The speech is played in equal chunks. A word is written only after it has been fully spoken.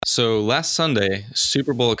So last Sunday,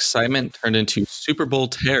 Super Bowl excitement turned into Super Bowl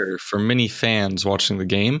terror for many fans watching the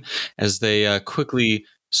game as they quickly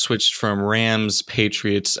switched from Rams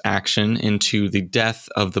Patriots action into the death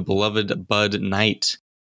of the beloved Bud Knight.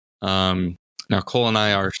 Um, Now, Cole and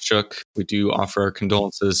I are shook. We do offer our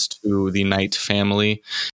condolences to the Knight family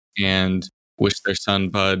and wish their son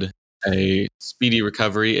Bud a speedy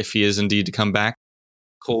recovery if he is indeed to come back.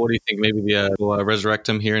 Cole, what do you think? Maybe we'll resurrect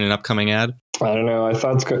him here in an upcoming ad? I don't know. I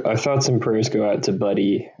thought some prayers go out to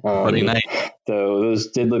Buddy. Buddy Knight. Though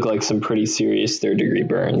those did look like some pretty serious third-degree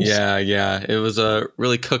burns. Yeah. It was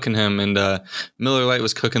really cooking him, and Miller Lite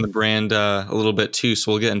was cooking the brand a little bit too.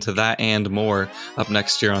 So we'll get into that and more up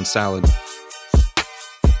next year on Salad.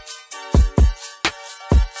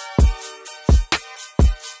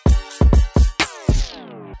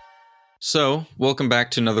 So, welcome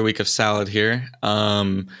back to another week of Salad here.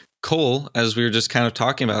 Cole, as we were just kind of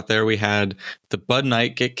talking about there, we had the Bud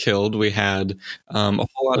Knight get killed. We had a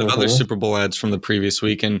whole lot of other Super Bowl ads from the previous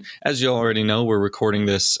week. And as you already know, we're recording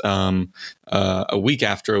this a week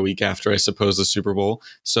after, I suppose, the Super Bowl.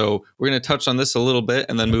 So we're going to touch on this a little bit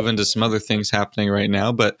and then move into some other things happening right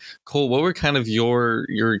now. But Cole, what were kind of your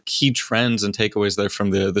key trends and takeaways there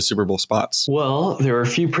from the Super Bowl spots? Well, there were a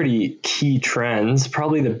few pretty key trends.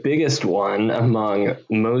 Probably the biggest one among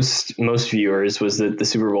most viewers was that the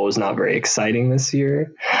Super Bowl was not very exciting this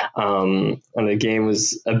year. And the game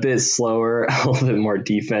was a bit slower, a little bit more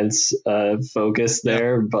defense focused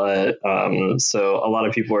there. Yep. But so a lot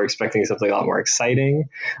of people were expecting something a lot more exciting.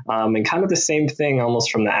 And kind of the same thing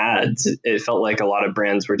almost from the ads. It felt like a lot of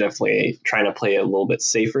brands were definitely trying to play it a little bit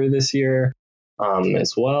safer this year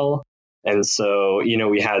as well. And so,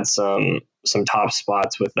 we had some top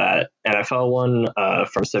spots with that NFL one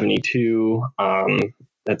from 72.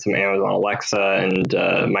 That's some Amazon Alexa and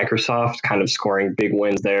Microsoft kind of scoring big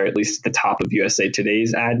wins there, at least at the top of USA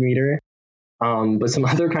Today's ad meter. But some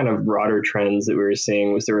other kind of broader trends that we were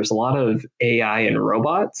seeing was there was a lot of AI and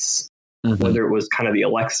robots, whether it was kind of the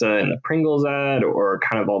Alexa and the Pringles ad or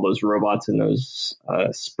kind of all those robots in those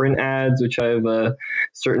Sprint ads, which I have a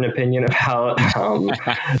certain opinion about.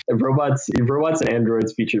 Robots and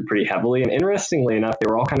androids featured pretty heavily. And interestingly enough, they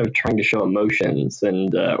were all kind of trying to show emotions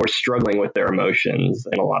and or struggling with their emotions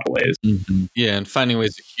in a lot of ways. Mm-hmm. Yeah, and finding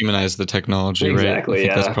ways to humanize the technology, exactly,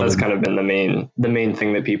 right? Exactly, that's kind of been the main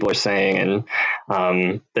thing that people are saying,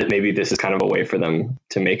 and that maybe this is kind of a way for them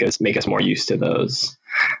to make us more used to those.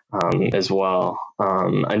 As well.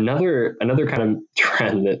 Another kind of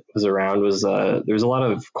trend that was around was there was a lot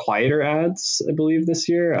of quieter ads, I believe, this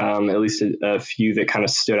year, at least a few that kind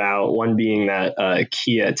of stood out. One being that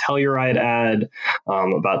Kia Telluride ad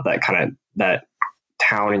about that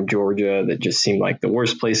town in Georgia that just seemed like the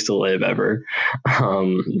worst place to live ever.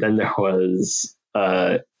 Then there was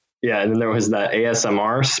and then there was that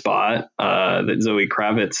ASMR spot that Zoe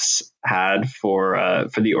Kravitz had for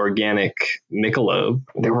the organic Michelob.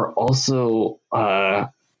 There were also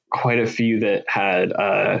quite a few that had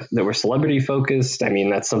that were celebrity focused. I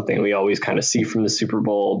mean, that's something we always kind of see from the Super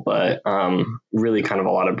Bowl, but really kind of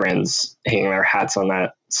a lot of brands hanging their hats on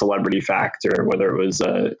that celebrity factor, whether it was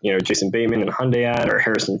Jason Bateman in the Hyundai ad or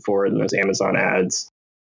Harrison Ford in those Amazon ads.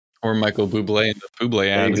 Or Michael Bublé in the Bublé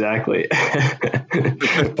ad. Exactly.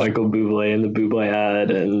 Michael Bublé in the Bublé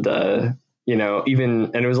ad. And,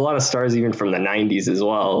 and it was a lot of stars even from the 90s as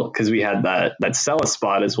well, because we had that Stella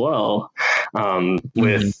spot as well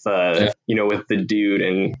with the dude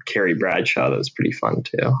and Carrie Bradshaw. That was pretty fun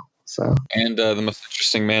too. So and the most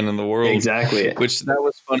interesting man in the world. Exactly. Which that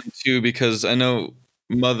was funny too, because I know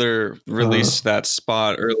Mother released that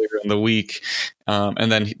spot earlier in the week,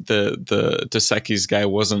 and then the Dos Equis guy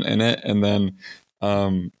wasn't in it, and then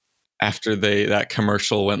after that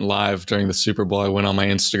commercial went live during the Super Bowl, I went on my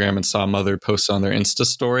Instagram and saw Mother post on their Insta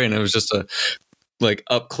story, and it was just a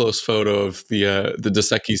up close photo of the Dos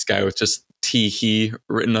Equis guy with just he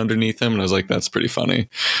written underneath him, and I was like, that's pretty funny.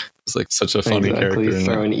 It's like such a funny character.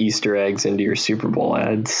 Throwing Easter eggs into your Super Bowl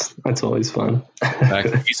ads. That's always fun.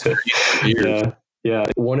 Exactly. Easter. Yeah.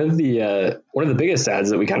 One of the biggest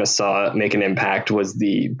ads that we kind of saw make an impact was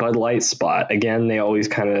the Bud Light spot. Again, they always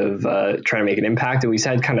kind of try to make an impact. And we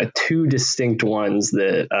had kind of two distinct ones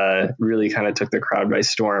that really kind of took the crowd by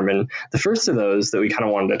storm. And the first of those that we kind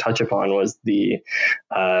of wanted to touch upon was the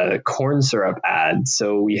corn syrup ad.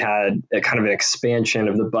 So we had a kind of an expansion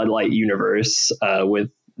of the Bud Light universe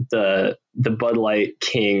with the Bud Light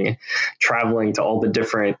King traveling to all the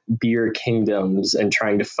different beer kingdoms and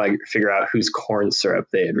trying to figure out whose corn syrup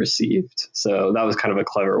they had received. So that was kind of a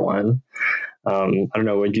clever one. I don't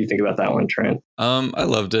know. What do you think about that one, Trent? I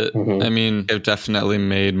loved it. I mean, it definitely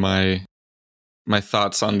made my my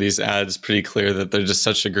thoughts on these ads pretty clear, that they're just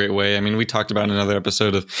such a great way. I mean, we talked about in another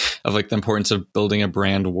episode of like the importance of building a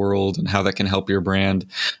brand world and how that can help your brand.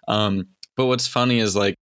 But what's funny is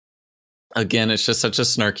like, again, it's just such a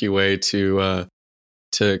snarky way to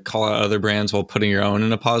call out other brands while putting your own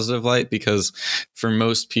in a positive light, because for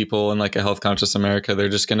most people in like a health conscious America, they're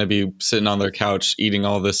just going to be sitting on their couch eating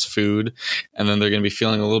all this food, and then they're going to be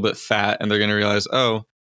feeling a little bit fat, and they're going to realize, oh,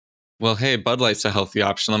 well, hey, Bud Light's a healthy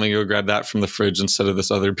option. Let me go grab that from the fridge instead of this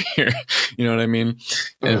other beer. You know what I mean?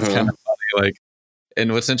 And it's kind of funny. Like,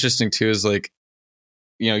 and what's interesting too is like,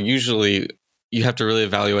 you know, usually you have to really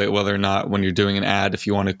evaluate whether or not when you're doing an ad, if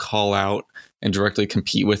you want to call out and directly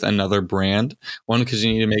compete with another brand. One, because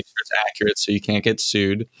you need to make sure it's accurate so you can't get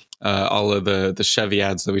sued. All of the Chevy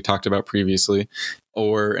ads that we talked about previously.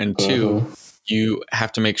 And two, you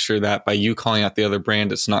have to make sure that by you calling out the other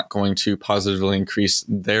brand, it's not going to positively increase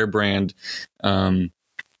their brand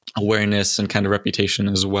awareness and kind of reputation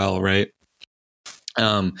as well, right?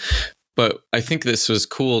 But I think this was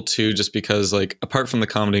cool too, just because like apart from the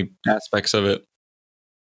comedy aspects of it,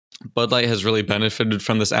 Bud Light has really benefited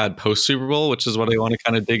from this ad post Super Bowl, which is what I want to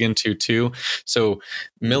kind of dig into too. So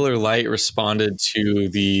Miller Lite responded to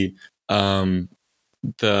the to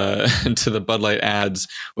the Bud Light ads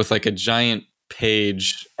with like a giant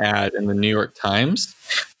page ad in the New York Times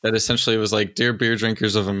that essentially was like, "Dear beer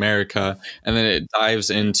drinkers of America," and then it dives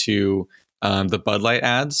into the Bud Light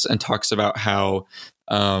ads and talks about how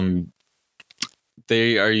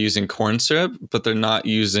they are using corn syrup, but they're not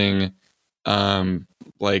using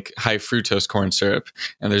like high fructose corn syrup.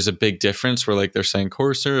 And there's a big difference where like they're saying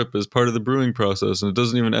corn syrup is part of the brewing process and it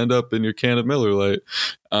doesn't even end up in your can of Miller Lite.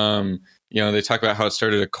 You know, they talk about how it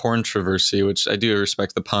started a controversy, which I do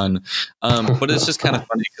respect the pun. But it's just kind of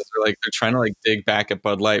funny because they're trying to like dig back at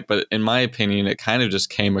Bud Light. But in my opinion, it kind of just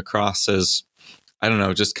came across as, I don't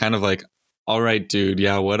know, just kind of like, all right, dude,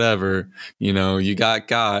 yeah, whatever, you know, you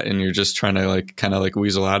got, and you're just trying to like kind of like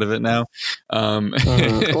weasel out of it now.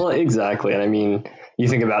 Well, exactly. And I mean, you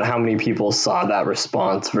think about how many people saw that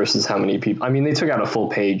response versus how many people, I mean, they took out a full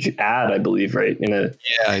page ad, I believe, right, in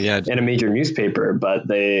a major newspaper, but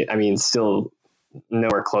still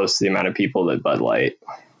nowhere close to the amount of people that Bud Light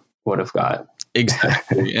would have got.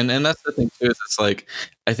 Exactly. and that's the thing too, is it's like,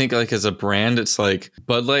 I think like as a brand, it's like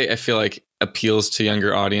Bud Light, I feel like appeals to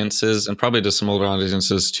younger audiences and probably to some older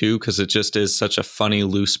audiences too, because it just is such a funny,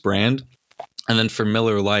 loose brand. And then for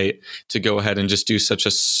Miller Lite to go ahead and just do such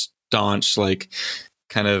a staunch, like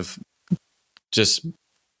kind of just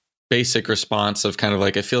basic response of kind of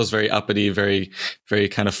like, it feels very uppity, very, very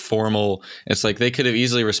kind of formal. It's like they could have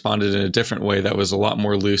easily responded in a different way that was a lot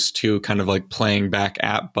more loose too, kind of like playing back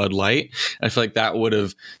at Bud Light. And I feel like that would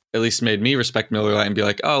have at least made me respect Miller Lite and be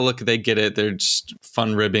like, oh, look, they get it. They're just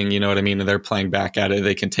fun ribbing, you know what I mean? And they're playing back at it.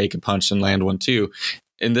 They can take a punch and land one too.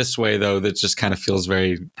 In this way, though, that just kind of feels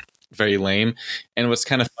very, very lame. And what's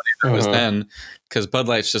kind of funny though is then, because Bud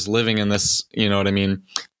Light's just living in this, you know what I mean?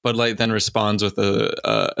 Bud Light then responds with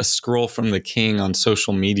a scroll from the king on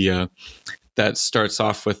social media that starts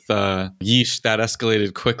off with yeesh, that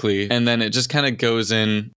escalated quickly. And then it just kind of goes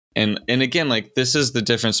in. And again, like this is the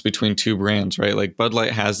difference between two brands, right? Like Bud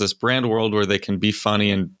Light has this brand world where they can be funny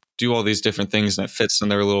and do all these different things and it fits in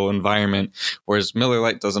their little environment. Whereas Miller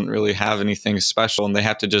Lite doesn't really have anything special and they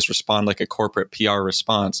have to just respond like a corporate PR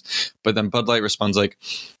response. But then Bud Light responds like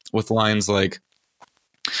with lines like,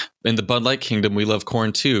 "In the Bud Light kingdom, we love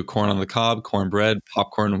corn too. Corn on the cob, cornbread,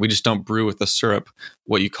 popcorn. We just don't brew with the syrup,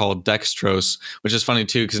 what you call dextrose," which is funny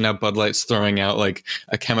too, because now Bud Light's throwing out like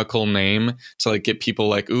a chemical name to like get people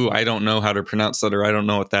like, ooh, I don't know how to pronounce that, or I don't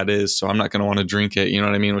know what that is, so I'm not going to want to drink it. You know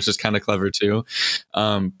what I mean? Which is kind of clever too.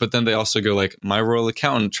 But then they also go like, "My royal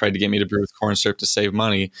accountant tried to get me to brew with corn syrup to save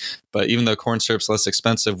money. But even though corn syrup's less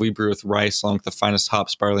expensive, we brew with rice along with the finest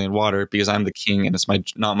hops, barley, and water because I'm the king and it's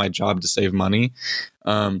not my job to save money."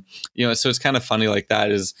 You know, so it's kind of funny like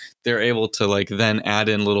that is they're able to like then add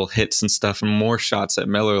in little hits and stuff and more shots at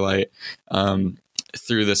Miller Lite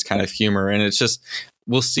through this kind of humor. And it's just,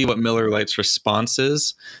 we'll see what Miller Lite's response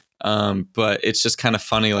is. But it's just kind of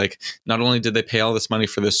funny. Like not only did they pay all this money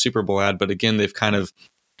for this Super Bowl ad, but again, they've kind of,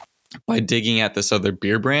 by digging at this other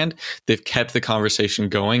beer brand, they've kept the conversation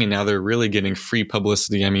going and now they're really getting free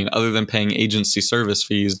publicity. I mean, other than paying agency service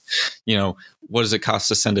fees, you know, what does it cost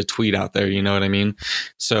to send a tweet out there? You know what I mean?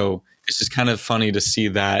 So it's just kind of funny to see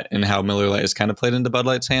that and how Miller Lite is kind of played into Bud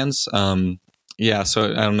Light's hands. Yeah. So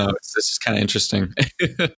I don't know. It's just kind of interesting.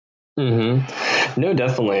 No,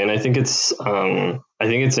 definitely. And I think it's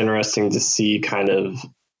interesting to see kind of,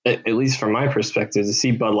 at least from my perspective, to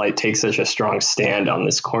see Bud Light take such a strong stand on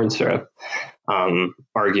this corn syrup.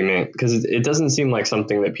 argument, because it doesn't seem like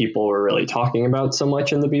something that people were really talking about so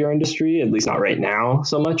much in the beer industry, at least not right now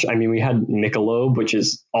so much. I mean, we had Michelob, which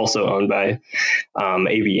is also owned by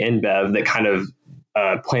AB InBev, that kind of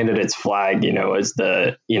planted its flag, as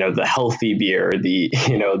the healthy beer,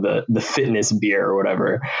 the fitness beer or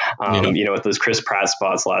whatever, with those Chris Pratt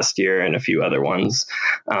spots last year and a few other ones.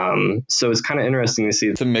 So it's kind of interesting to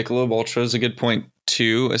see. The Michelob Ultra is a good point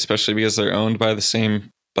too, especially because they're owned by the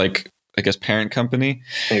same, I guess, parent company.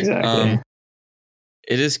 Exactly.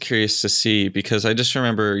 It is curious to see, because I just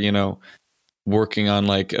remember, working on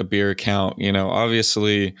like a beer account,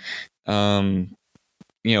 obviously,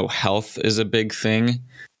 health is a big thing,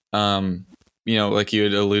 like you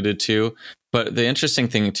had alluded to. But the interesting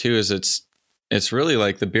thing too is it's really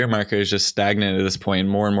like the beer market is just stagnant at this point, and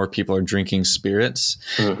more people are drinking spirits.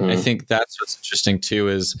 Mm-hmm. I think that's what's interesting too,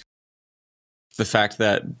 is the fact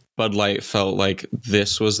that Bud Light felt like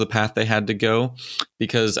this was the path they had to go.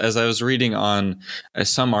 Because as I was reading on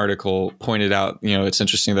some article pointed out, it's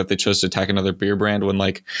interesting that they chose to attack another beer brand when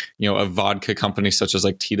a vodka company such as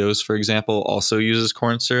like Tito's, for example, also uses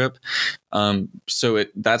corn syrup. So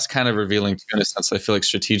that's kind of revealing too, in a sense. I feel like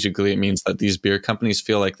strategically it means that these beer companies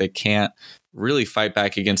feel like they can't really fight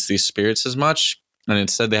back against these spirits as much. And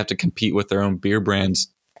instead they have to compete with their own beer brands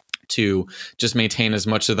to just maintain as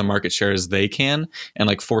much of the market share as they can and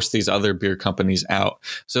like force these other beer companies out.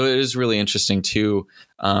 So it is really interesting too.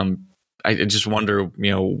 I just wonder,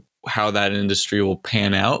 how that industry will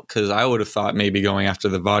pan out, because I would have thought maybe going after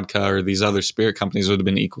the vodka or these other spirit companies would have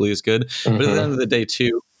been equally as good. Mm-hmm. But at the end of the day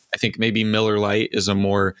too, I think maybe Miller Lite is a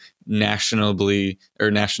more nationally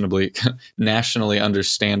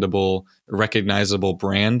understandable, recognizable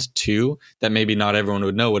brand too, that maybe not everyone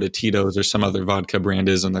would know what a Tito's or some other vodka brand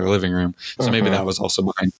is in their living room. So maybe that was also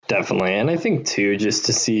behind. Definitely. And I think too, just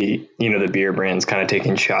to see, the beer brands kind of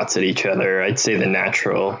taking shots at each other, I'd say the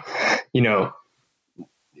natural,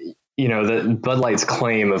 the Bud Light's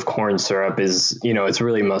claim of corn syrup is, it's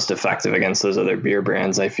really most effective against those other beer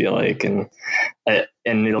brands, I feel like. And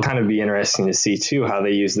it'll kind of be interesting to see too, how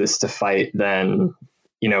they use this to fight then,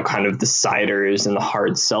 kind of the ciders and the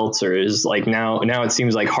hard seltzers. Like now it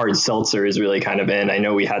seems like hard seltzer is really kind of in. I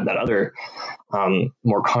know we had that other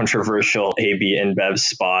more controversial AB InBev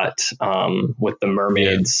spot with the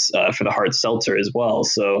mermaids for the hard seltzer as well.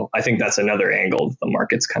 So I think that's another angle that the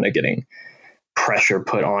market's kind of getting pressure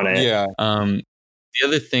put on it. Yeah. The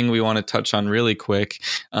other thing we want to touch on really quick,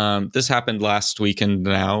 this happened last weekend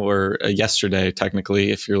now, or yesterday,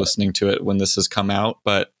 technically, if you're listening to it when this has come out,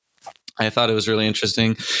 but I thought it was really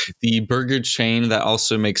interesting. The burger chain that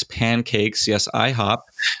also makes pancakes, yes, IHOP,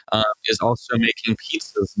 is also making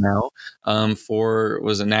pizzas now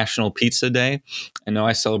was a National Pizza Day. I know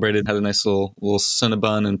I celebrated, had a nice little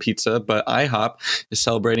Cinnabon and pizza, but IHOP is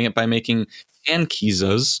celebrating it by making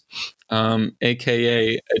pankizas,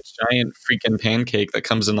 aka a giant freaking pancake that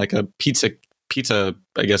comes in like a pizza,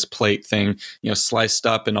 I guess, plate thing, sliced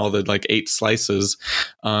up in all the like 8 slices.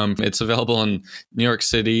 It's available in New York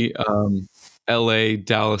City, LA,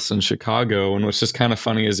 Dallas, and Chicago. And what's just kind of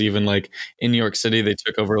funny is even like in New York City, they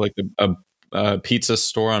took over like a pizza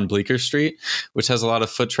store on Bleecker Street, which has a lot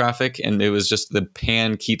of foot traffic, and it was just the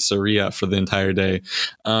Pan Pizzeria for the entire day.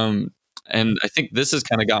 And I think this has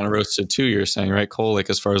kind of gotten roasted too, you're saying, right, Cole? Like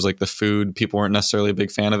as far as like the food, people weren't necessarily a big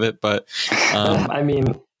fan of it, but I mean,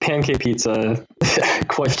 pancake pizza,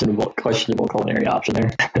 questionable culinary option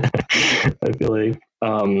there. I feel like.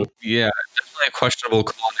 Yeah, definitely a questionable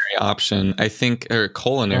culinary option, I think, or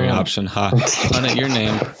culinary option. Pun at your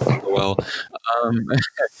name. Well,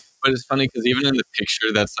 but it's funny because even in the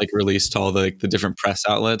picture that's like released to all the different press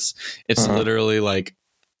outlets, it's literally like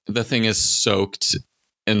the thing is soaked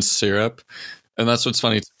in syrup. And that's what's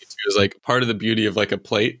funny to me too, is like part of the beauty of like a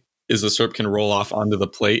plate is the syrup can roll off onto the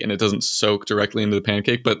plate and it doesn't soak directly into the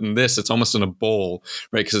pancake. But in this, it's almost in a bowl,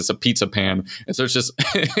 right? Because it's a pizza pan. And so it's just,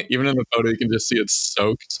 even in the photo, you can just see it's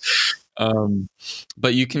soaked.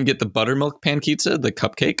 But you can get the buttermilk pankizza, the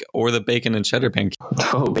cupcake, or the bacon and cheddar pancake.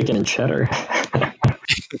 Oh, bacon and cheddar.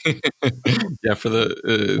 Yeah, for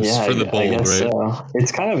the bowl, right? So.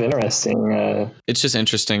 It's kind of interesting. It's just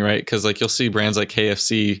interesting, right? Because like you'll see brands like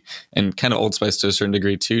KFC and kind of Old Spice to a certain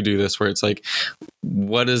degree too do this, where it's like,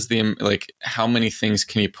 what is how many things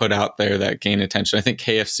can you put out there that gain attention? I think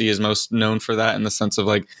KFC is most known for that, in the sense of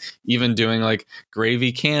like even doing like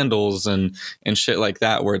gravy candles and shit like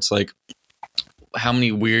that, where it's like how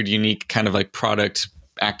many weird, unique kind of like product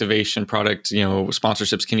activation product,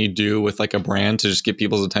 sponsorships can you do with like a brand to just get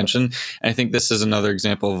people's attention? And I think this is another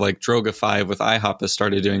example of like Droga 5 with IHOP has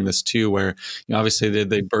started doing this too, where, obviously they did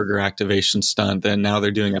the burger activation stunt, then now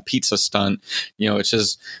they're doing a pizza stunt. It's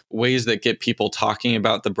just ways that get people talking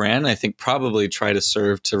about the brand. I think probably try to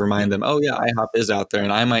serve to remind them, oh yeah, IHOP is out there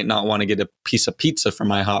and I might not want to get a piece of pizza from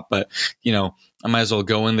IHOP, but I might as well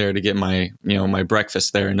go in there to get my, my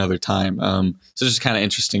breakfast there another time. So it's just kind of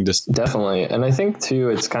interesting to definitely. And I think too,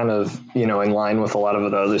 it's kind of, in line with a lot of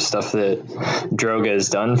the other stuff that Droga has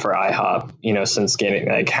done for IHOP, since getting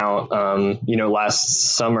that account.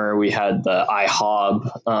 Last summer we had the IHOB.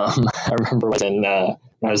 I remember when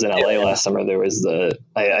I was in LA last summer, there was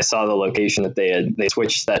I saw the location that they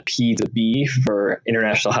switched that P to B for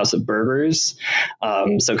International House of Burgers.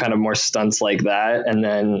 So kind of more stunts like that. And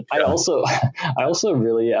then I also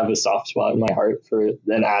really have a soft spot in my heart for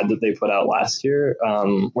an ad that they put out last year,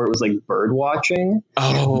 where it was like bird watching,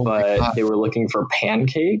 but they were looking for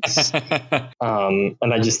pancakes. And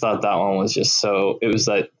I just thought that one was just it was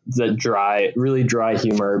that dry, really dry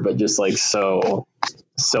humor, but just like so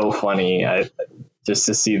funny. Just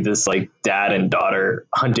to see this like dad and daughter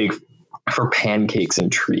hunting for pancakes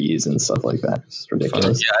and trees and stuff like that. It's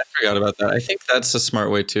ridiculous. Yeah, I forgot about that. I think that's a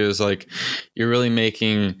smart way too, is like you're really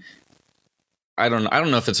making, I don't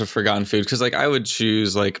know if it's a forgotten food, because like I would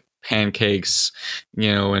choose like pancakes,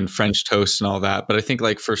 and French toast and all that. But I think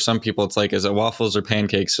like for some people it's like, is it waffles or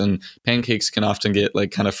pancakes? And pancakes can often get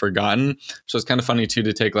like kind of forgotten. So it's kind of funny too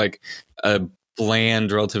to take like a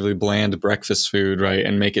relatively bland breakfast food, right,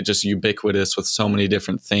 and make it just ubiquitous with so many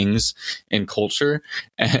different things in culture.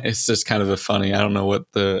 And it's just kind of a funny, I don't know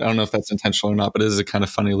if that's intentional or not, but it is a kind of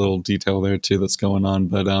funny little detail there too that's going on.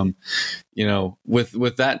 But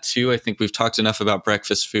with that too, I think we've talked enough about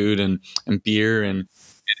breakfast food and beer and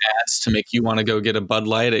ads to make you want to go get a Bud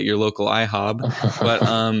Light at your local IHOB. But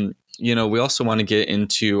we also want to get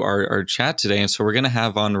into our chat today, and so we're going to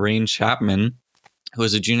have on Rain Chapman, who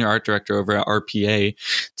is a junior art director over at RPA.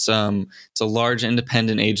 It's a large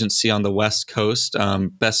independent agency on the West Coast,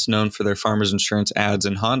 best known for their farmers insurance ads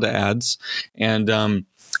and Honda ads. And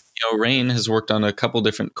Rain has worked on a couple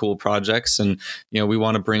different cool projects, and we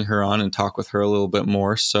want to bring her on and talk with her a little bit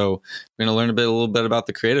more. So we're going to learn a little bit about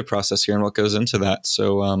the creative process here and what goes into that.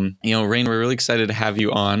 So Rain, we're really excited to have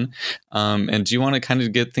you on. And do you want to kind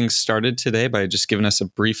of get things started today by just giving us a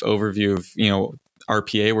brief overview of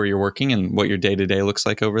RPA, where you're working and what your day-to-day looks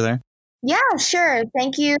like over there? Yeah, sure.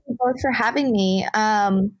 Thank you both for having me.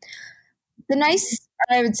 I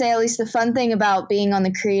would say at least the fun thing about being on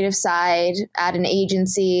the creative side at an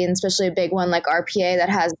agency, and especially a big one like RPA that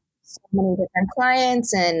has so many different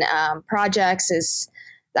clients and projects, is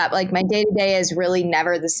that like my day-to-day is really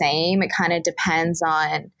never the same. It kind of depends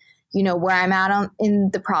on, where I'm at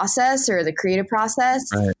in the process or the creative process.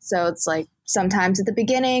 Right. So it's like sometimes at the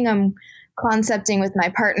beginning I'm concepting with my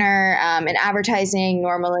partner in advertising.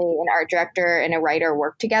 Normally an art director and a writer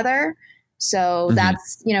work together. So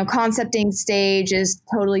that's, concepting stage is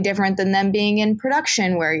totally different than them being in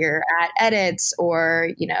production where you're at edits or,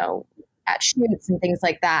 at shoots and things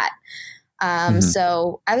like that.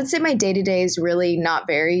 So I would say my day-to-day is really not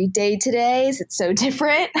very day-to-day. It's so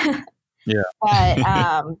different. Yeah. But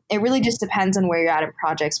it really just depends on where you're at in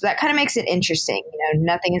projects. But that kind of makes it interesting.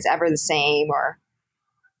 Nothing is ever the same or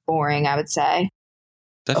boring, I would say.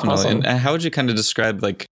 Definitely. Awesome. And how would you kind of describe,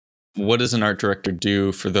 like, what does an art director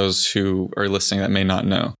do for those who are listening that may not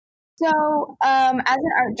know? So as an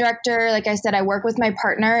art director, like I said, I work with my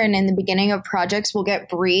partner, and in the beginning of projects, we'll get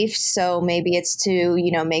briefed. So maybe it's to,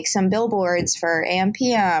 make some billboards for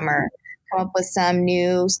AMPM or come up with some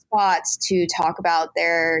new spots to talk about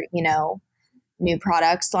their, new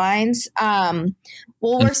products lines.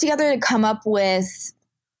 We'll work together to come up with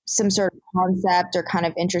some sort of concept or kind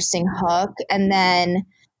of interesting hook. And then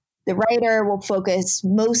the writer will focus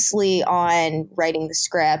mostly on writing the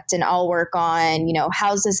script, and I'll work on,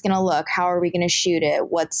 how's this going to look? How are we going to shoot it?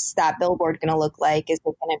 What's that billboard going to look like? Is it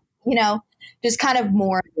going to, just kind of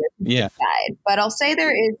more side. But I'll say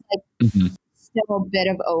there is still a bit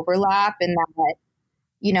of overlap in that,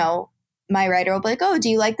 my writer will be like, oh, do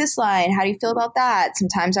you like this line? How do you feel about that?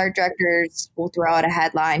 Sometimes art directors will throw out a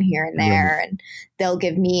headline here and there, and they'll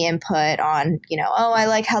give me input on, oh, I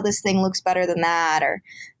like how this thing looks better than that, or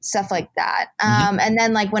stuff like that. And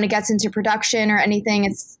then like when it gets into production or anything,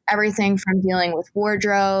 it's everything from dealing with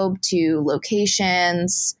wardrobe to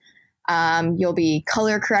locations. You'll be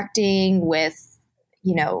color correcting with,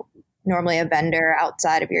 normally a vendor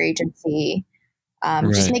outside of your agency.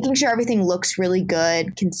 Just making sure everything looks really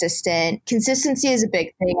good, consistent. Consistency is a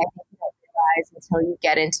big thing, I think you don't realize until you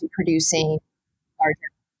get into producing larger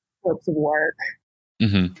scopes of work.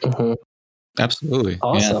 Mm-hmm. Absolutely.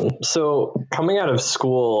 Awesome. Yeah. So coming out of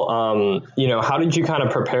school, how did you kind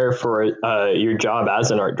of prepare for your job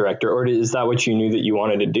as an art director, or is that what you knew that you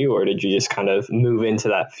wanted to do, or did you just kind of move into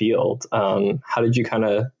that field? How did you kind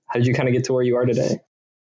of get to where you are today?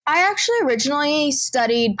 I actually originally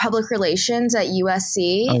studied public relations at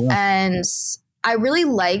USC, and I really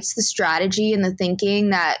liked the strategy and the thinking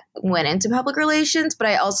that went into public relations, but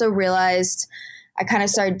I also realized I kind of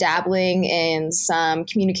started dabbling in some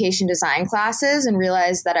communication design classes and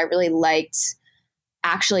realized that I really liked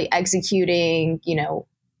actually executing,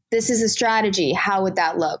 this is a strategy. How would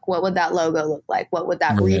that look? What would that logo look like? What would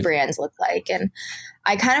that rebrands look like? And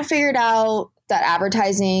I kind of figured out that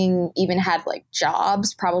advertising even had like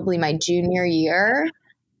jobs probably my junior year.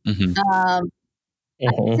 Mm-hmm.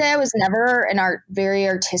 I'd say I was never very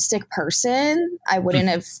artistic person. I wouldn't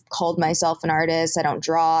have called myself an artist. I don't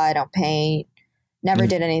draw. I don't paint. Never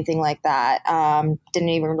did anything like that. Didn't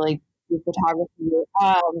even really do photography.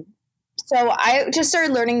 So I just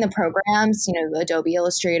started learning the programs, Adobe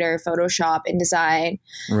Illustrator, Photoshop, InDesign.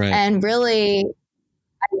 Right. And really,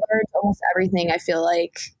 I learned almost everything, I feel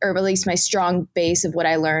like, or at least my strong base of what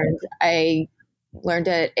I learned. I learned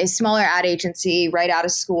at a smaller ad agency right out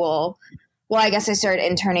of school. Well, I guess I started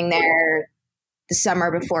interning there the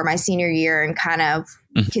summer before my senior year and kind of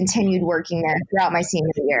continued working there throughout my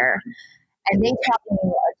senior year. And they taught me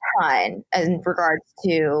a ton in regards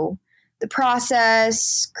to the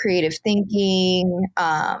process, creative thinking,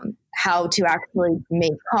 how to actually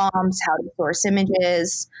make comps, how to source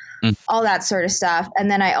images, all that sort of stuff. And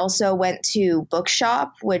then I also went to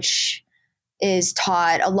Bookshop, which is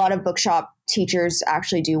taught. A lot of Bookshop teachers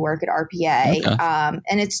actually do work at RPA,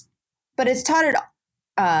 and it's taught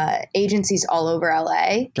at agencies all over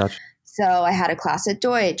LA. Gotcha. So I had a class at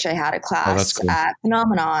Deutsch. I had a class at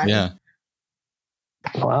Phenomenon. Yeah.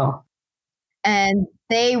 Wow. And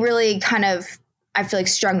they really kind of, I feel like,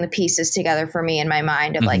 strung the pieces together for me in my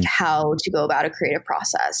mind of like how to go about a creative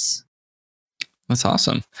process. That's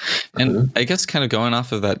awesome. And I guess kind of going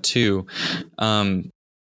off of that too,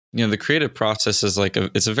 the creative process is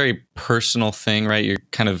it's a very personal thing, right? You're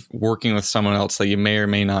kind of working with someone else that you may or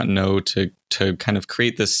may not know to kind of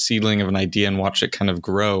create this seedling of an idea and watch it kind of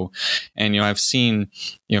grow. And, I've seen,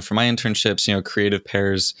 for my internships, creative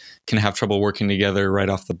pairs can have trouble working together right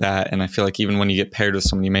off the bat. And I feel like even when you get paired with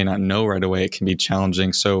someone you may not know right away, it can be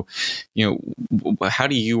challenging. So, how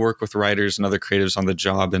do you work with writers and other creatives on the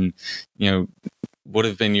job? And, what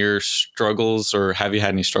have been your struggles, or have you had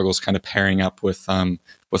any struggles kind of pairing up with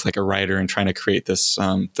like a writer and trying to create this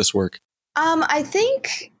work? I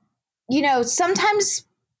think, sometimes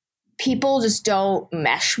people just don't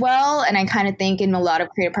mesh well. And I kind of think in a lot of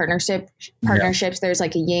creative partnerships, there's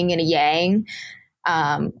like a yin and a yang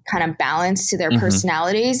kind of balance to their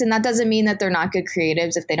personalities. And that doesn't mean that they're not good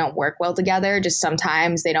creatives if they don't work well together. Just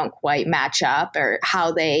sometimes they don't quite match up, or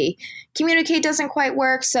how they communicate doesn't quite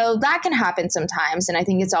work. So that can happen sometimes. And I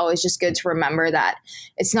think it's always just good to remember that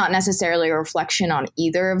it's not necessarily a reflection on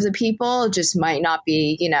either of the people. It just might not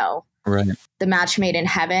be, the match made in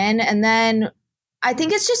heaven. And then I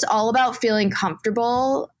think it's just all about feeling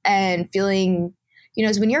comfortable and feeling,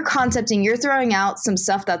 when you're concepting, you're throwing out some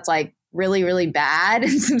stuff that's like really, really bad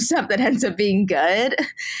and some stuff that ends up being good.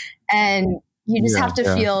 And you just have to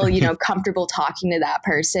feel, comfortable talking to that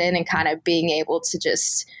person and kind of being able to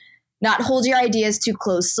just not hold your ideas too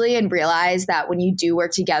closely and realize that when you do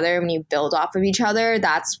work together, when you build off of each other,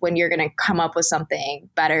 that's when you're going to come up with something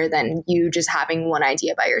better than you just having one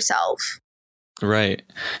idea by yourself. Right.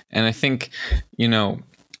 And I think,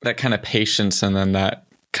 that kind of patience and then that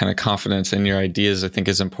kind of confidence in your ideas, I think,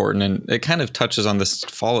 is important. And it kind of touches on this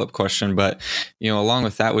follow-up question, but, along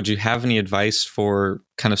with that, would you have any advice for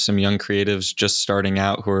kind of some young creatives just starting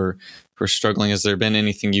out who are struggling? Has there been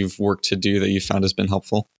anything you've worked to do that you found has been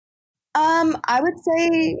helpful? I would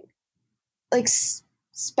say,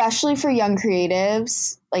 especially for young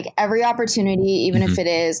creatives, like every opportunity, even if it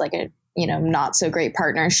is like a, not so great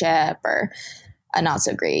partnership or a not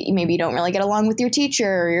so great, maybe you don't really get along with your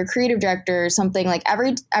teacher or your creative director or something, like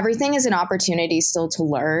everything is an opportunity still to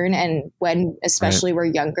learn. And when, especially we're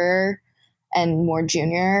younger and more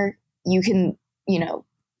junior, you can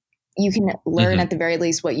learn at the very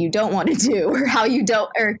least what you don't want to do or how you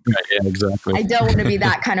don't, or exactly. I don't want to be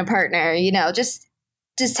that kind of partner, just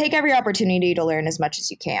take every opportunity to learn as much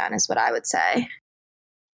as you can is what I would say.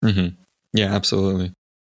 Yeah, absolutely.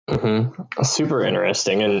 Super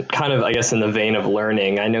interesting. And kind of, I guess, in the vein of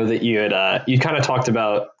learning, I know that you kind of talked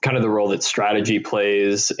about kind of the role that strategy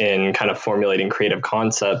plays in kind of formulating creative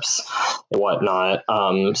concepts and whatnot.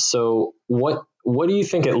 So what what do you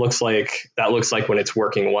think it looks like when it's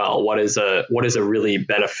working well? What is a really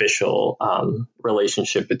beneficial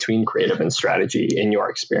relationship between creative and strategy in your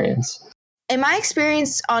experience? In my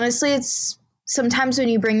experience, honestly, it's sometimes when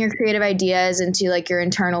you bring your creative ideas into like your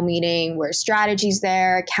internal meeting where strategy's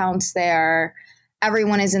there, accounts there,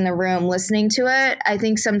 everyone is in the room listening to it. I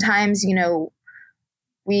think sometimes,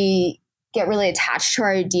 we get really attached to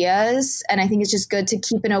our ideas. And I think it's just good to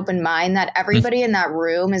keep an open mind that everybody in that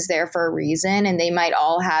room is there for a reason. And they might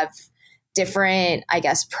all have different, I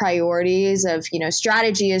guess, priorities of,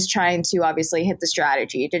 strategy is trying to obviously hit the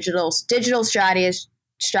strategy. Digital strategy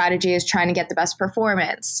is trying to get the best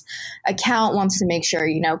performance. Account wants to make sure,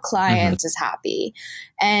 client is happy.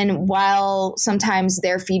 And while sometimes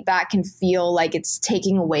their feedback can feel like it's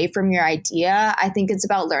taking away from your idea, I think it's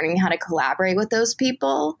about learning how to collaborate with those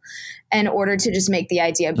people in order to just make the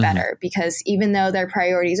idea better. Because even though their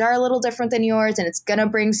priorities are a little different than yours and it's going to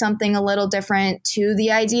bring something a little different to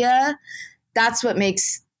the idea, that's what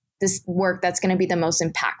makes this work that's going to be the most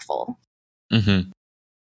impactful. Mm-hmm.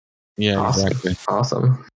 Yeah, awesome. Exactly.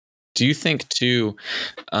 Awesome. Do you think too,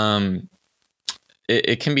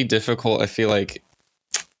 it can be difficult, I feel like,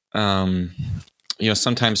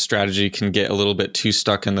 sometimes strategy can get a little bit too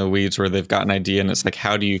stuck in the weeds where they've got an idea and it's like,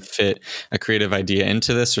 how do you fit a creative idea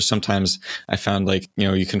into this? Or sometimes I found like,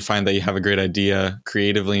 you can find that you have a great idea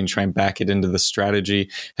creatively and try and back it into the strategy.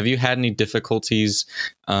 Have you had any difficulties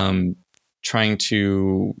trying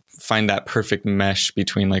to find that perfect mesh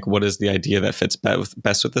between like what is the idea that fits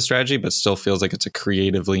best with the strategy, but still feels like it's a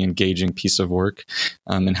creatively engaging piece of work?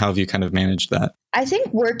 And how have you kind of managed that? I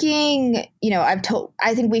think working,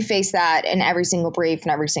 I think we face that in every single brief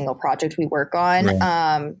and every single project we work on.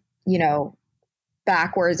 Right.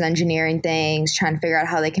 Backwards engineering things, trying to figure out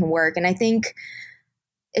how they can work. And I think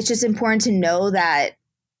it's just important to know that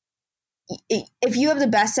if you have the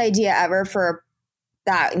best idea ever for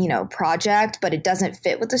that, project, but it doesn't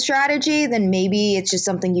fit with the strategy, then maybe it's just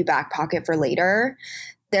something you back pocket for later.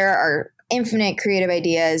 There are infinite creative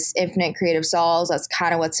ideas, infinite creative solves. That's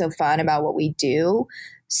kind of what's so fun about what we do.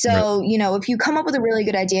 So, right. If you come up with a really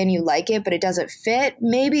good idea and you like it, but it doesn't fit,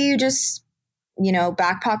 maybe you just,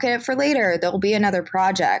 back pocket it for later. There'll be another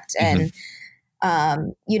project. And,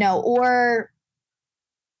 or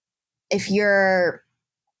if you're,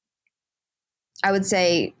 I would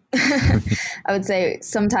say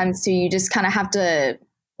sometimes too, you just kind of have to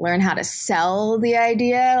learn how to sell the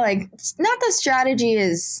idea. Like, not that strategy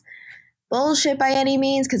is bullshit by any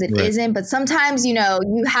means, because it isn't, but sometimes, you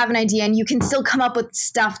have an idea and you can still come up with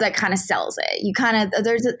stuff that kind of sells it. You kind of,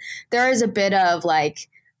 there is a bit of like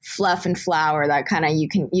fluff and flower that kind of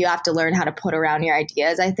you have to learn how to put around your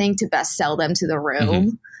ideas, I think, to best sell them to the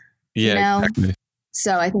room. Yeah, exactly.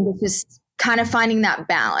 So I think it's just kind of finding that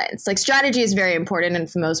balance. Like, strategy is very important and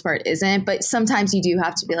for the most part isn't, but sometimes you do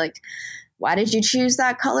have to be like, why did you choose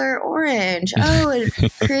that color orange? Oh, it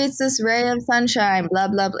creates this ray of sunshine, blah,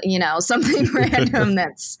 blah, blah, something random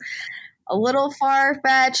that's a little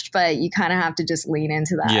far-fetched, but you kind of have to just lean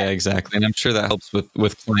into that. Yeah, exactly. And I'm sure that helps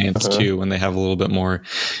with clients too, when they have a little bit more,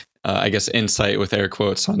 I guess, insight with air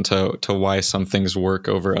quotes onto why some things work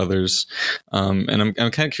over others. And I'm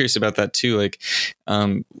kind of curious about that too. Like,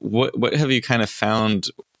 what have you kind of found,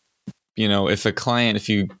 if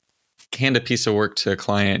you hand a piece of work to a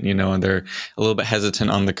client, and they're a little bit hesitant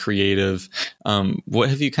on the creative, what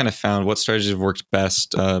have you kind of found? What strategies have worked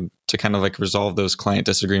best to kind of like resolve those client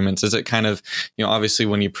disagreements? Is it kind of, obviously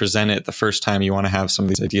when you present it the first time, you want to have some of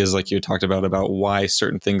these ideas like you talked about why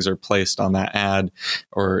certain things are placed on that ad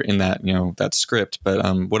or in that, that script. But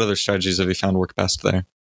what other strategies have you found work best there?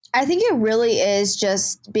 I think it really is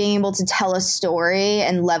just being able to tell a story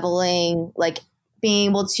and leveling, like being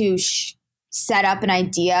able to set up an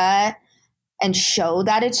idea and show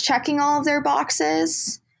that it's checking all of their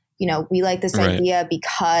boxes. We like this idea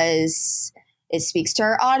because it speaks to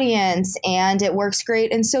our audience and it works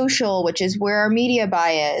great in social, which is where our media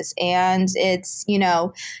buy is. And it's,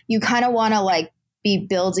 you kind of want to like be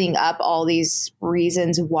building up all these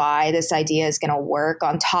reasons why this idea is going to work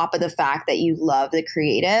on top of the fact that you love the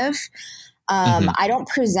creative. I don't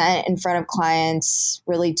present in front of clients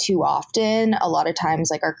really too often. A lot of times,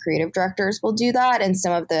 like, our creative directors will do that, and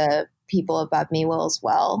some of the people above me will as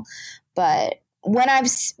well. But when I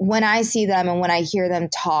see them and when I hear them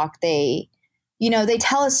talk, they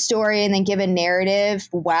tell a story and then give a narrative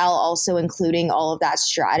while also including all of that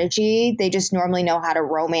strategy. They just normally know how to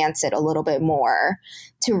romance it a little bit more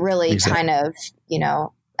to really kind of,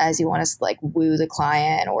 as you want to like woo the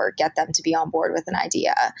client or get them to be on board with an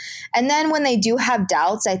idea. And then when they do have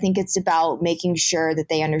doubts, I think it's about making sure that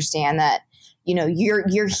they understand that,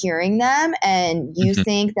 you're hearing them and you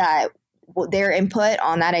think that their input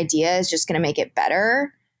on that idea is just going to make it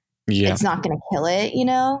better. Yeah. It's not going to kill it, you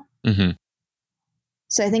know? Mm-hmm.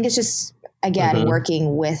 So I think it's just, again,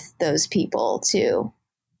 working with those people to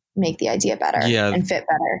make the idea better and fit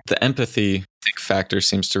better. The empathy factor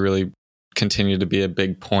seems to really continue to be a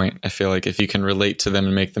big point. I feel like if you can relate to them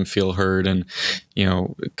and make them feel heard, and, you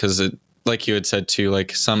know, because it, like you had said too,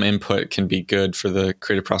 like some input can be good for the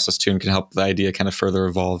creative process too, and can help the idea kind of further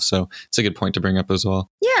evolve. So it's a good point to bring up as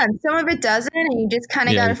well. Yeah, and some of it doesn't, and you just kind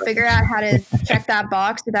of got to figure out how to check that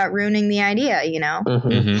box without ruining the idea, you know?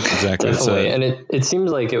 Exactly. Definitely. And it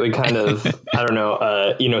seems like it would kind of, I don't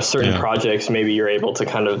know, you know, certain projects, maybe you're able to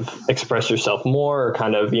kind of express yourself more or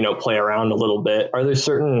kind of, you know, play around a little bit. Are there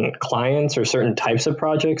certain clients or certain types of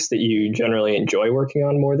projects that you generally enjoy working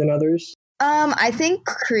on more than others? I think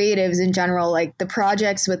creatives in general, like the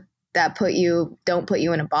projects that don't put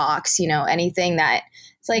you in a box, you know, anything that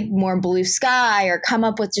it's like more blue sky or come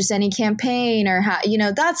up with just any campaign or how, you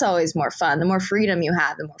know, that's always more fun. The more freedom you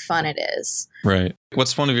have, the more fun it is. Right.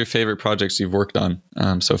 What's one of your favorite projects you've worked on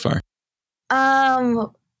so far?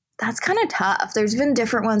 That's kind of tough. There's been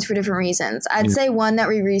different ones for different reasons. I'd say one that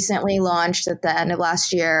we recently launched at the end of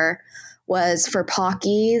last year was for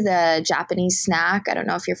Pocky, the Japanese snack. I don't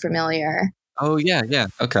know if you're familiar. Oh, yeah.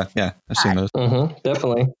 Okay. Yeah. I've seen those.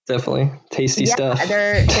 Definitely. Tasty stuff.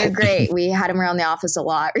 They're great. We had them around the office a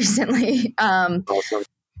lot recently. Awesome.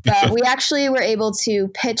 But we actually were able to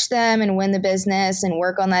pitch them and win the business and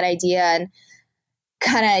work on that idea. And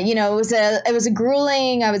kind of, you know, it was a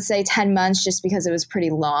grueling, I would say 10 months just because it was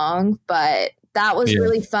pretty long, but that was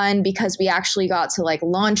really fun because we actually got to like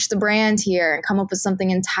launch the brand here and come up with something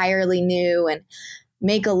entirely new and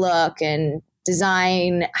make a look and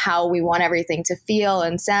design how we want everything to feel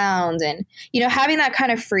and sound. And, you know, having that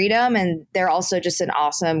kind of freedom, and they're also just an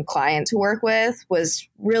awesome client to work with, was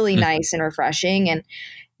really nice and refreshing. And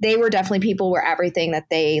they were definitely people where everything that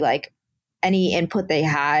they like, any input they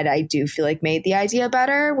had, I do feel like made the idea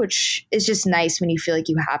better, which is just nice when you feel like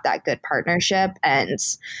you have that good partnership and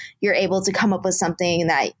you're able to come up with something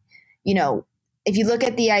that, you know, if you look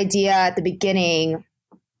at the idea at the beginning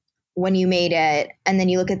when you made it, and then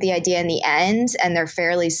you look at the idea in the end and they're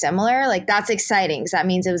fairly similar, like that's exciting because that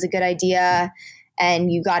means it was a good idea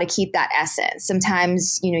and you got to keep that essence.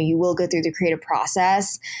 Sometimes, you know, you will go through the creative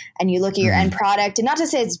process and you look at your end product, and not to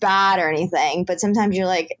say it's bad or anything, but sometimes you're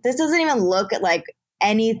like, this doesn't even look at like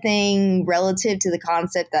anything relative to the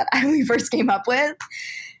concept that we first came up with.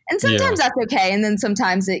 And sometimes that's okay. And then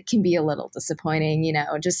sometimes it can be a little disappointing, you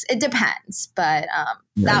know, just, it depends. But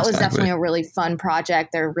that was definitely a really fun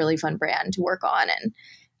project. They're a really fun brand to work on, and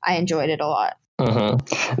I enjoyed it a lot.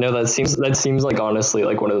 No, that seems like honestly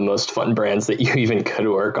like one of the most fun brands that you even could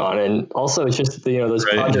work on. And also it's just, you know, those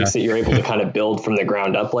projects that you're able to kind of build from the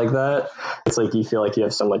ground up like that. It's like you feel like you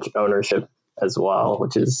have so much ownership as well,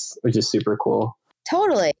 which is super cool.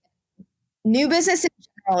 Totally. New business in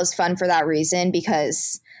general is fun for that reason,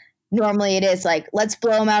 because normally it is like, let's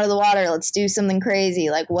blow them out of the water. Let's do something crazy.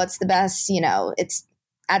 Like, what's the best, you know, it's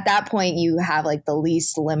at that point you have like the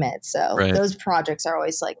least limit. So those projects are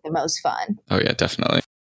always like the most fun. Oh yeah, definitely.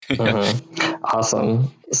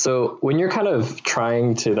 Awesome. So when you're kind of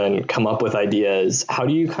trying to then come up with ideas, how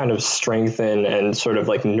do you kind of strengthen and sort of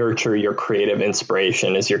like nurture your creative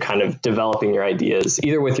inspiration as you're kind of developing your ideas,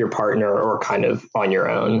 either with your partner or kind of on your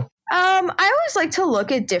own? I always like to look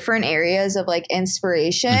at different areas of like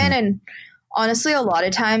inspiration, and honestly, a lot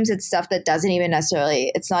of times it's stuff that doesn't even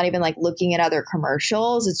necessarily, it's not even like looking at other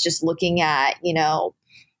commercials. It's just looking at, you know,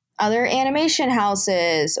 other animation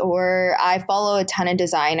houses, or I follow a ton of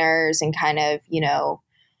designers and kind of, you know,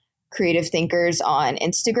 creative thinkers on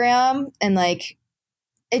Instagram. And like,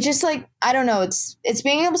 it just like, I don't know, it's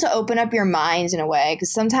being able to open up your mind in a way.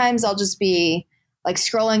 Cause sometimes I'll just be like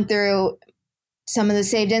scrolling through some of the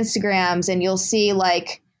saved Instagrams and you'll see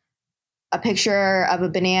like a picture of a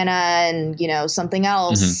banana and, you know, something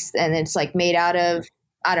else. And it's like made out of,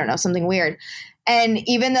 I don't know, something weird. And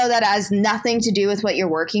even though that has nothing to do with what you're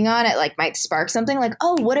working on, it like might spark something like,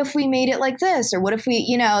 oh, what if we made it like this? Or what if we,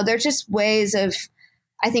 you know, there's just ways of,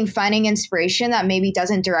 I think, finding inspiration that maybe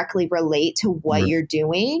doesn't directly relate to what you're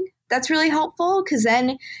doing. That's really helpful, because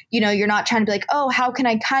then, you know, you're not trying to be like, oh, how can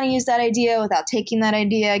I kind of use that idea without taking that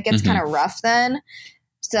idea? It gets kind of rough then.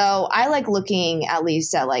 So I like looking at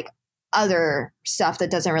least at like other stuff that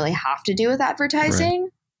doesn't really have to do with advertising.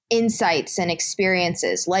 insights and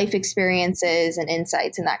experiences, life experiences and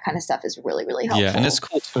insights, and that kind of stuff is really, really helpful. Yeah, and it's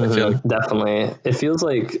cool too. I feel like Definitely. It feels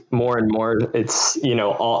like more and more it's,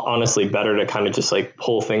 honestly better to kind of just like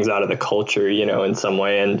pull things out of the culture, in some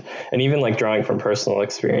way. And even like drawing from personal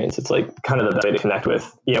experience, it's like kind of the best way to connect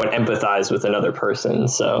with, and empathize with another person.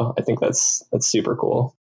 So I think that's super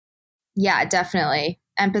cool. Yeah, definitely.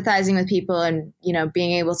 Empathizing with people and,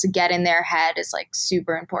 being able to get in their head is like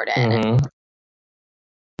super important. Mm-hmm.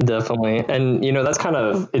 Definitely. And,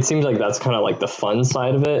 it seems like that's kind of like the fun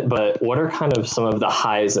side of it. But what are kind of some of the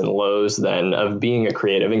highs and lows then of being a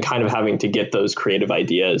creative and kind of having to get those creative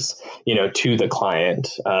ideas, to the client?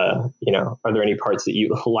 Are there any parts that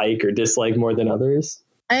you like or dislike more than others?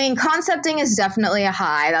 I mean, concepting is definitely a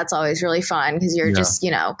high. That's always really fun because you're just,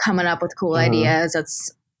 coming up with cool ideas.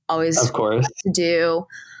 That's always of course to do.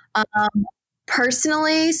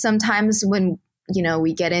 Personally, sometimes when,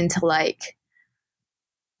 we get into like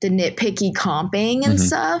the nitpicky comping and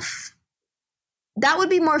stuff, that would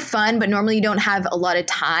be more fun, but normally you don't have a lot of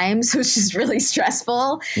time. So it's just really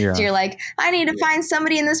stressful. Yeah. So you're like, I need to find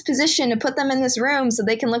somebody in this position to put them in this room so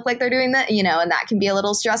they can look like they're doing that, and that can be a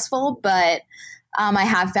little stressful. But I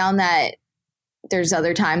have found that there's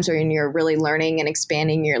other times when you're really learning and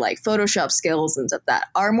expanding your like Photoshop skills and stuff that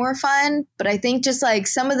are more fun. But I think just like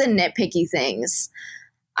some of the nitpicky things,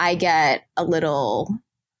 I get a little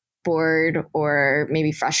bored or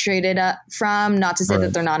maybe frustrated from. Not to say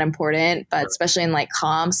that they're not important, but especially in like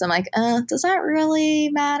comps, I'm like, does that really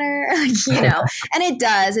matter? And it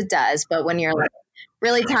does. But when you're like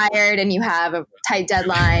really tired and you have a tight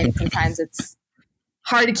deadline, sometimes it's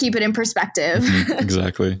hard to keep it in perspective.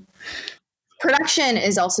 Exactly. Production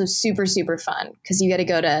is also super, super fun because you get to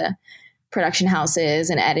go to production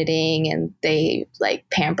houses and editing, and they like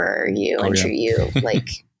pamper you and treat you like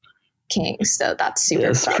kings. So that's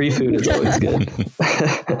super fun. Free food is always good.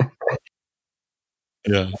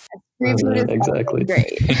 Yeah. Free food is exactly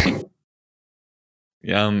great.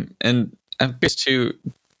 Yeah. And I'm curious too,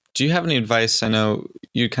 do you have any advice? I know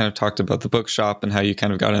you kind of talked about the bookshop and how you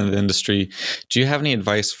kind of got into the industry. Do you have any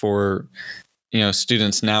advice for,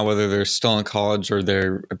 students now, whether they're still in college or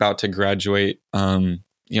they're about to graduate, and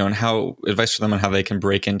how advice for them on how they can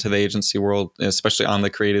break into the agency world, especially on the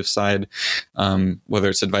creative side, whether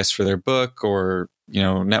it's advice for their book or,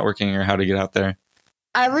 networking or how to get out there?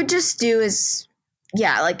 I would just do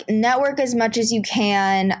like network as much as you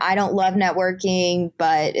can. I don't love networking,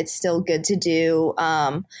 but it's still good to do.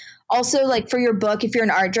 Also, like for your book, if you're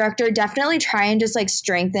an art director, definitely try and just like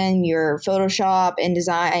strengthen your Photoshop,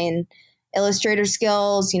 InDesign, Illustrator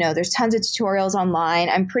skills. There's tons of tutorials online.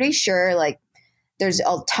 I'm pretty sure like there's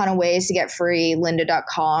a ton of ways to get free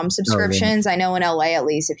lynda.com subscriptions. I know in LA, at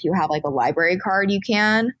least, if you have like a library card, you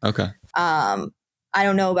can. Okay. I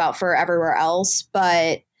don't know about for everywhere else,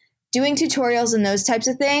 but doing tutorials and those types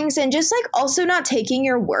of things, and just like also not taking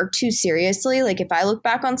your work too seriously. Like if I look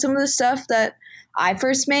back on some of the stuff that I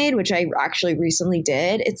first made, which I actually recently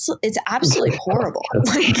did, it's absolutely horrible.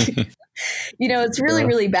 Like, it's really,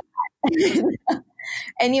 really bad.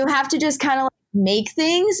 And you have to just kind of like make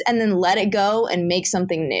things and then let it go and make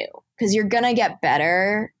something new, because you're going to get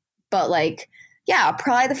better. But like, yeah,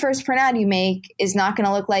 probably the first print ad you make is not going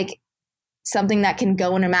to look like something that can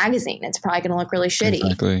go in a magazine. It's probably going to look really shitty.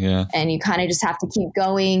 Exactly, yeah. And you kind of just have to keep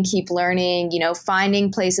going, keep learning,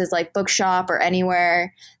 finding places like Bookshop or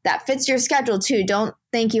anywhere that fits your schedule too. Don't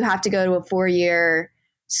think you have to go to a 4-year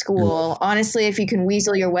school. Honestly, if you can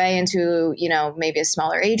weasel your way into, maybe a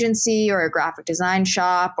smaller agency or a graphic design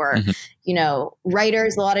shop, or,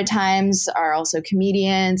 writers a lot of times are also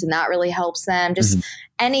comedians, and that really helps them. Just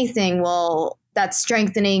anything that's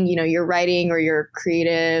strengthening, your writing or your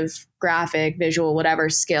creative, graphic, visual, whatever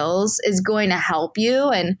skills is going to help you.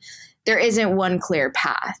 And there isn't one clear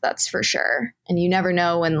path, that's for sure. And you never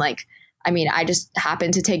know when I just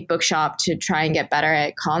happened to take Bookshop to try and get better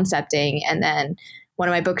at concepting. And then one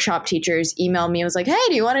of my Bookshop teachers emailed me and was like, hey,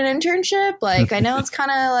 do you want an internship? Like, I know it's kind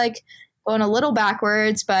of like going a little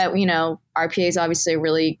backwards, but RPA is obviously a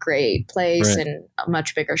really great place and a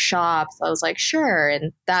much bigger shop. So I was like, sure.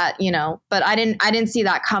 And that, but I didn't see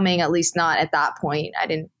that coming, at least not at that point. I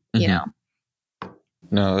didn't,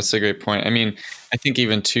 No, that's a great point. I mean, I think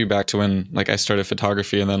even too, back to when I started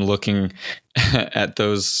photography and then looking at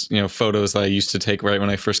those, photos that I used to take right when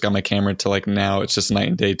I first got my camera to now, it's just night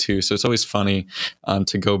and day too. So it's always funny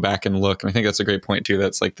to go back and look. And I think that's a great point too.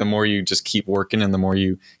 That's the more you just keep working and the more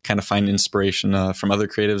you kind of find inspiration from other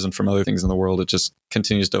creatives and from other things in the world, it just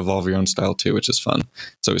continues to evolve your own style too, which is fun.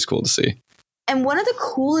 It's always cool to see. And one of the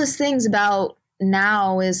coolest things about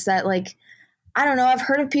now is that I don't know, I've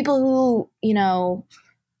heard of people who,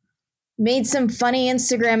 made some funny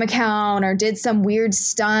Instagram account or did some weird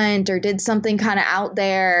stunt or did something kind of out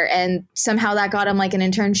there, and somehow that got him like an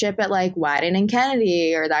internship at like Wieden and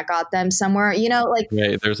Kennedy, or that got them somewhere, you know, like.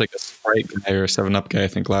 Right. There was like a Sprite guy or a 7-Up guy, I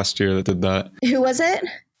think, last year that did that. Who was it?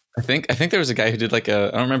 I think there was a guy who did like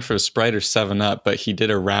I don't remember if it was Sprite or 7-Up, but he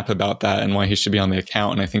did a rap about that and why he should be on the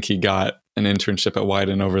account. And I think he got an internship at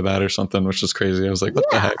Wieden over that or something, which was crazy. I was like, what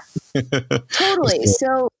the heck? Totally. Cool.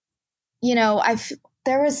 So, you know,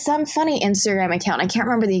 there was some funny Instagram account. I can't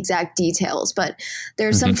remember the exact details, but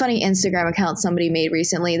there's some funny Instagram account somebody made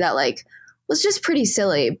recently that like was just pretty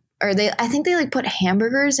silly. Or I think they like put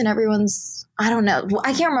hamburgers in everyone's, I don't know.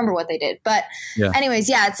 I can't remember what they did. But anyways,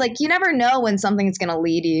 yeah, it's like you never know when something's going to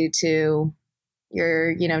lead you to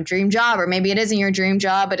your, you know, dream job, or maybe it isn't your dream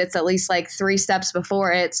job, but it's at least like 3 steps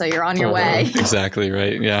before it. So you're on your way. Exactly.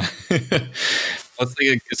 Right. Yeah.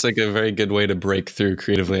 It's like a very good way to break through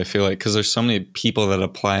creatively, I feel like, because there's so many people that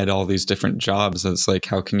apply to all these different jobs. It's like,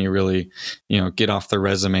 how can you really, you know, get off the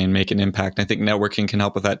resume and make an impact? And I think networking can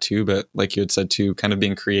help with that too. But like you had said too, kind of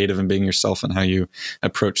being creative and being yourself and how you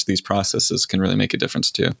approach these processes can really make a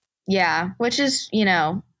difference too. Yeah, which is, you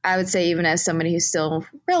know, I would say even as somebody who's still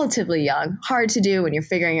relatively young, hard to do when you're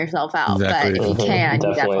figuring yourself out. Exactly. But if you can,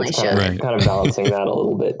 you definitely should. Kind of balancing that a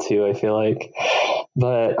little bit too, I feel like.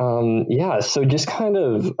 But yeah, so just kind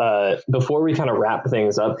of before we kind of wrap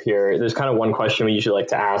things up here, there's kind of one question we usually like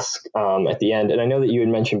to ask at the end. And I know that you had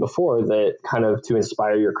mentioned before that kind of to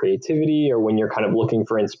inspire your creativity, or when you're kind of looking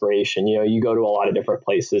for inspiration, you know, you go to a lot of different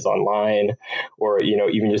places online, or, you know,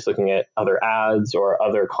 even just looking at other ads or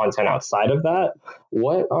other content outside of that.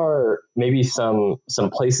 What are maybe some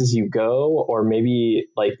places you go, or maybe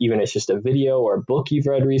like even it's just a video or a book you've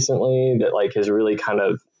read recently that like has really kind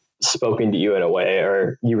of spoken to you in a way,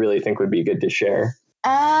 or you really think would be good to share?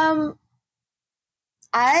 I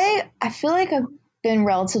feel like I've been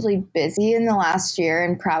relatively busy in the last year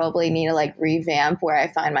and probably need to like revamp where I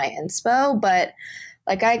find my inspo. But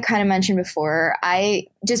like I kind of mentioned before,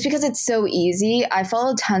 just because it's so easy, I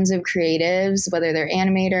follow tons of creatives, whether they're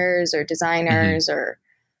animators or designers or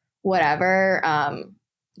whatever,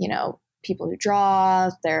 you know, people who draw,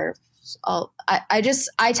 I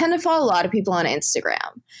tend to follow a lot of people on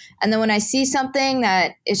Instagram. And then when I see something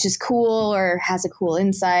that is just cool or has a cool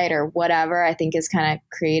insight or whatever I think is kind of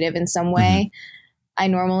creative in some way, I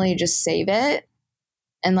normally just save it.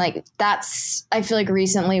 And like that's, I feel like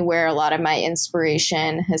recently where a lot of my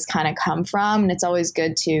inspiration has kind of come from. And it's always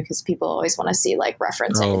good too, because people always want to see like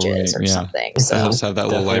reference images or something. So I just have that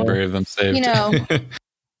little library of them saved. You know,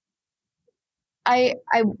 I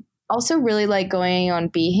also really like going on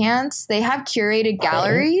Behance. They have curated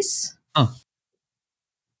galleries.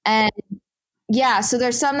 And yeah, so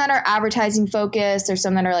there's some that are advertising focused. There's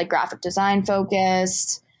some that are like graphic design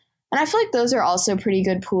focused. And I feel like those are also pretty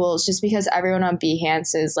good pools just because everyone on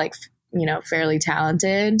Behance is like, you know, fairly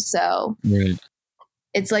talented. So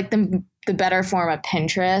it's like the better form of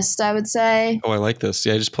Pinterest, I would say. Oh, I like this.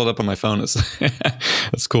 Yeah, I just pulled up on my phone.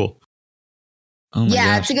 That's cool. Oh my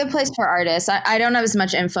gosh. It's a good place for artists. I don't have as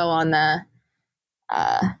much info on the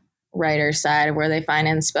writer side of where they find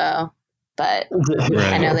inspo, but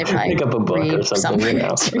I know they probably pick up a book or something. You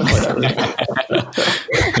know.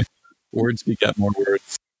 Words beget more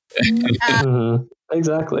words.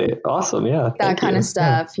 Exactly. Awesome. Yeah. That kind of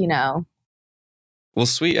stuff, you know. Well,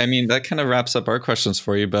 sweet. I mean, that kind of wraps up our questions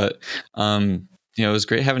for you, but you know, it was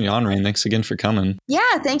great having you on, Rain. Thanks again for coming.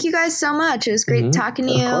 Yeah, thank you guys so much. It was great talking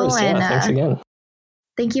to you. Of course, and thanks again.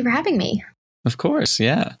 Thank you for having me. Of course,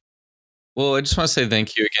 yeah. Well, I just want to say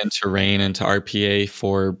thank you again to Rain and to RPA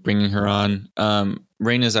for bringing her on.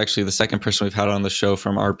 Rain is actually the second person we've had on the show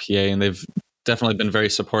from RPA, and they've definitely been very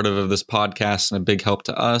supportive of this podcast and a big help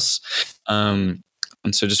to us. And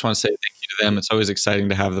so just want to say thank you to them. It's always exciting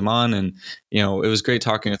to have them on. And, you know, it was great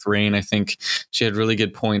talking with Rain. I think she had really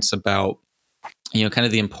good points about, you know, kind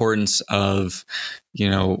of the importance of, you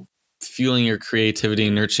know, fueling your creativity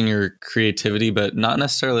and nurturing your creativity, but not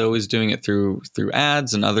necessarily always doing it through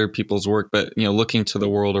ads and other people's work, but, you know, looking to the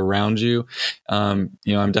world around you. You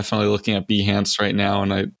know, I'm definitely looking at Behance right now,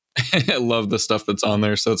 and I love the stuff that's on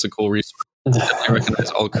there. So it's a cool resource. I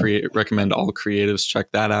recommend all creatives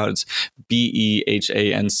check that out. It's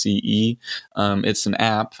Behance. It's an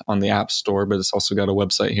app on the App Store, but it's also got a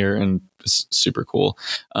website here, and it's super cool.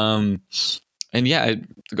 And yeah,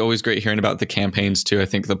 it's always great hearing about the campaigns too. I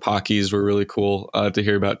think the Pockies were really cool to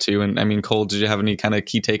hear about too. And I mean, Cole, did you have any kind of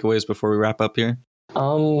key takeaways before we wrap up here?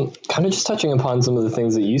 Kind of just touching upon some of the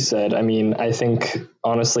things that you said. I mean, I think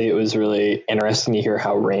honestly, it was really interesting to hear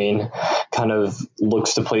how Rain kind of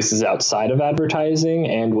looks to places outside of advertising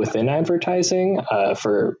and within advertising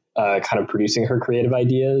for kind of producing her creative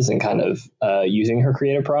ideas and kind of using her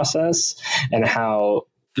creative process, and how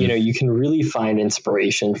you can really find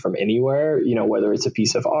inspiration from anywhere, whether it's a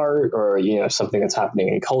piece of art or, something that's happening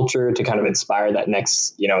in culture to kind of inspire that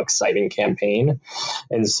next, exciting campaign.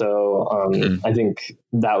 And so I think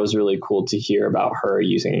that was really cool to hear about her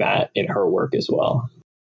using that in her work as well.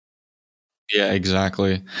 Yeah,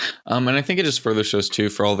 exactly. And I think it just further shows too,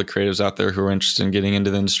 for all the creatives out there who are interested in getting into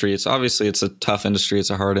the industry, it's a tough industry. It's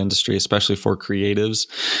a hard industry, especially for creatives,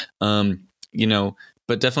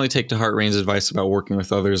 but definitely take to heart Rain's advice about working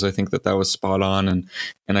with others. I think that was spot on.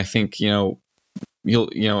 And I think, everyone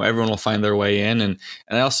will find their way in. And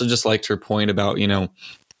I also just liked her point about,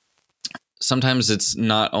 sometimes it's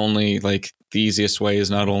not only like the easiest way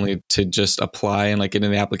is not only to just apply and like get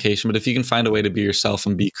in the application, but if you can find a way to be yourself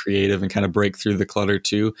and be creative and kind of break through the clutter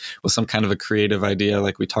too with some kind of a creative idea,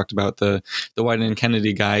 like we talked about the White and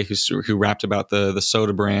Kennedy guy who rapped about the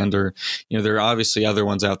soda brand, or there are obviously other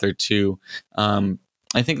ones out there too.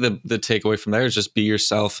 I think the takeaway from there is just be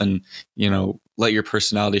yourself and, let your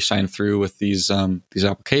personality shine through with these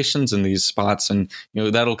applications and these spots. And,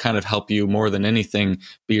 that'll kind of help you more than anything,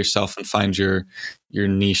 be yourself and find your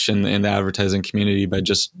niche in the advertising community by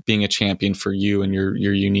just being a champion for you and your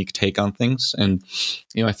unique take on things. And,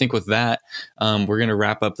 I think with that, we're going to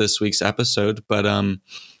wrap up this week's episode, but,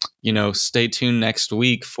 stay tuned next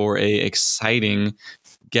week for a exciting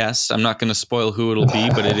guest. I'm not going to spoil who it'll be,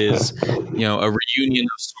 but it is, a reunion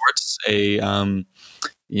of sorts.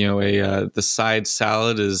 The side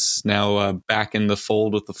salad is now back in the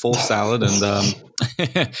fold with the full salad. And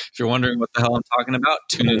if you're wondering what the hell I'm talking about,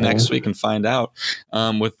 tune in next week and find out.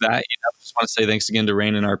 With that, I just want to say thanks again to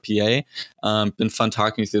Rain and RPA. Been fun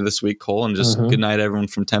talking with you this week, Cole, and just good night, everyone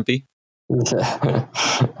from Tempe. All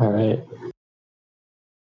right.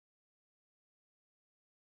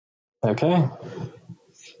 Okay.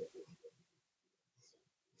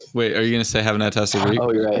 Wait, are you going to say have an fantastic week?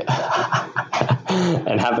 Oh, you're right.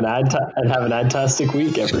 And have an fantastic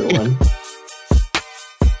week, everyone.